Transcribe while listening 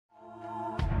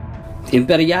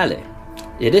Imperiale.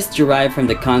 It is derived from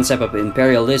the concept of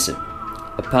imperialism,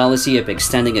 a policy of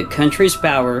extending a country's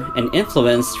power and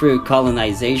influence through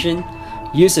colonization,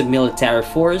 use of military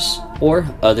force, or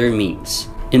other means.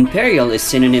 Imperial is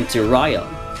synonym to royal,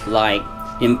 like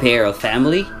imperial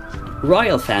family,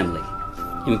 royal family,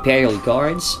 imperial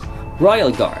guards,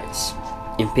 royal guards,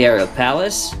 imperial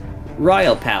palace,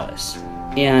 royal palace,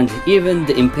 and even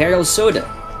the imperial soda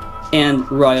and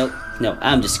royal... No,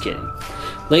 I'm just kidding.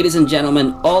 Ladies and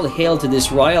gentlemen, all hail to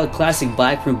this royal classic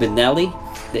bike from Benelli,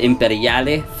 the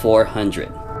Imperiale 400.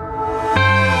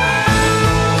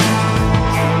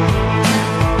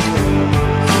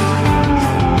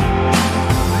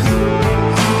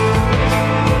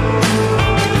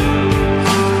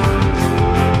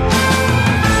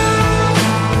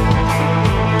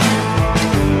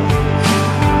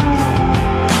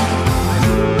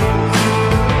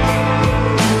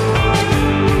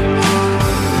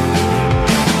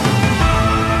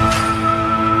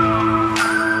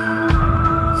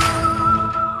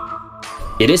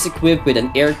 It is equipped with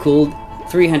an air-cooled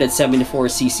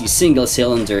 374cc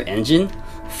single-cylinder engine,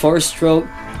 4-stroke,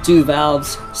 2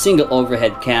 valves, single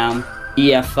overhead cam,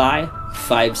 EFI,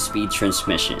 5-speed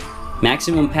transmission.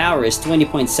 Maximum power is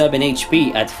 20.7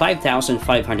 HP at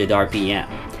 5,500 RPM.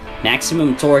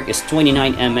 Maximum torque is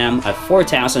 29 Nm at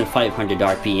 4,500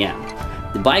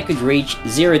 RPM. The bike could reach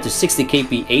 0 to 60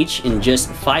 kph in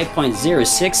just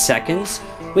 5.06 seconds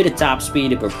with a top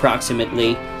speed of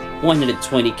approximately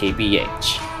 120 kph.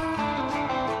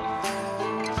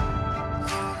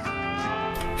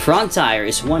 Front tire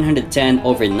is 110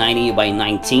 over 90 by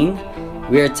 19.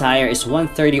 Rear tire is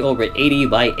 130 over 80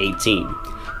 by 18.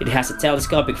 It has a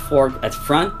telescopic fork at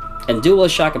front and dual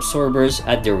shock absorbers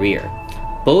at the rear.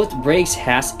 Both brakes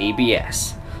has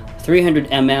ABS. 300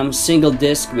 mm single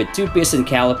disc with 2-piston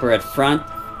caliper at front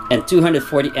and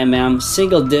 240 mm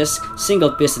single disc single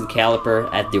piston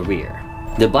caliper at the rear.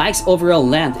 The bike's overall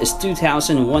length is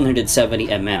 2,170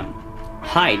 mm.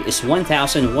 Height is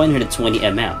 1,120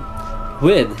 mm.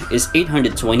 Width is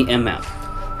 820 mm.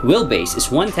 Wheelbase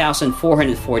is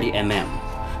 1,440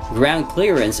 mm. Ground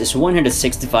clearance is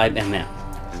 165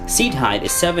 mm. Seat height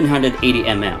is 780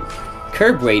 mm.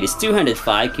 Curb weight is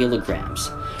 205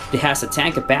 kilograms. It has a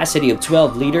tank capacity of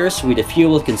 12 liters with a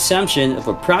fuel consumption of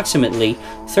approximately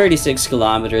 36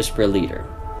 kilometers per liter.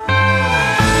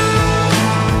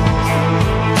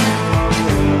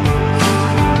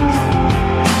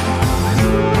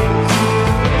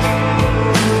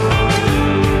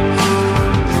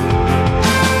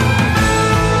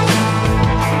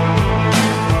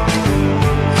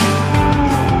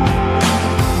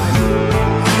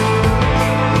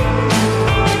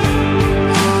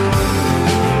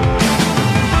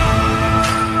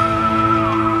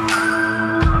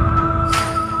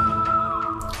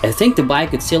 I think the bike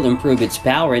could still improve its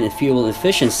power and fuel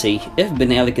efficiency if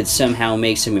Benelli could somehow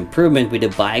make some improvement with the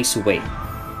bike's weight.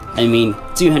 I mean,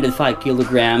 205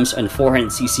 kilograms on a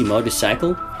 400cc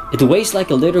motorcycle? It weighs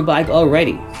like a little bike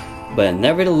already, but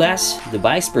nevertheless, the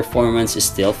bike's performance is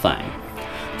still fine.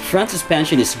 The front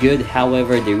suspension is good,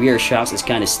 however the rear shocks is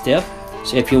kinda stiff,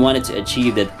 so if you wanted to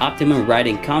achieve that optimum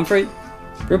riding comfort,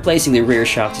 replacing the rear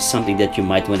shocks is something that you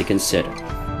might want to consider.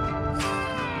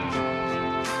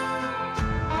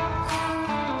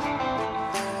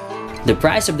 The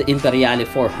price of the Imperiale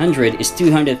 400 is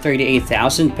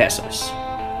 238,000 pesos.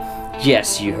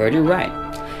 Yes, you heard it right.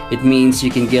 It means you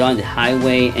can get on the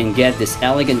highway and get this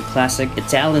elegant classic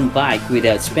Italian bike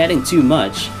without spending too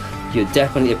much. You'll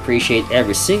definitely appreciate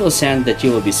every single cent that you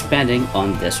will be spending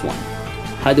on this one.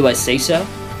 How do I say so?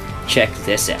 Check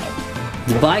this out.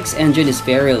 The bike's engine is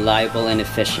very reliable and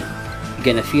efficient. You're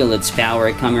gonna feel its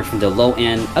power coming from the low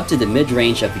end up to the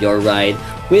mid-range of your ride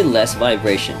with less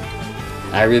vibration.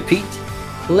 I repeat,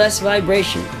 less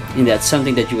vibration, and that's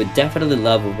something that you would definitely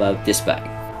love about this bike.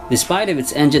 Despite of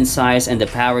its engine size and the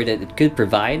power that it could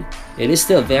provide, it is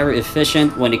still very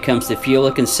efficient when it comes to fuel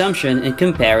consumption in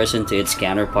comparison to its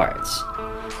counterparts.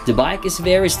 The bike is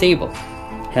very stable,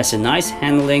 has a nice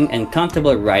handling and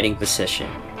comfortable riding position.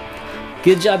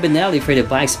 Good job Benelli for the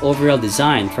bike's overall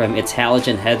design, from its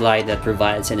halogen headlight that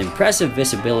provides an impressive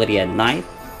visibility at night,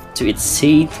 to its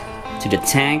seat, to the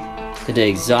tank, to the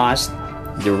exhaust,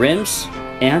 the rims,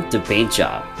 and the paint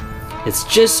job. It's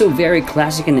just so very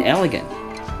classic and elegant.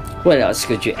 What else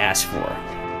could you ask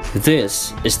for?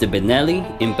 This is the Benelli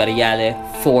Imperiale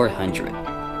 400.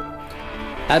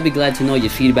 I'd be glad to know your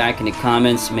feedback in the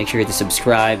comments. Make sure to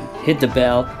subscribe, hit the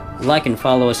bell, like and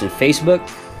follow us on Facebook.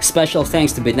 Special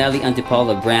thanks to Benelli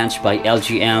Antipolo Branch by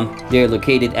LGM. They're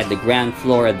located at the ground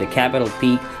floor of the Capitol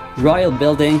Peak Royal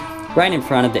Building, right in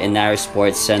front of the Inari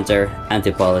Sports Center,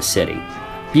 Antipolo City.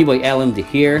 BYLMD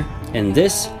here, and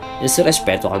this is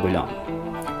Respeto Kagulong.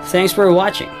 Thanks for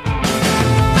watching.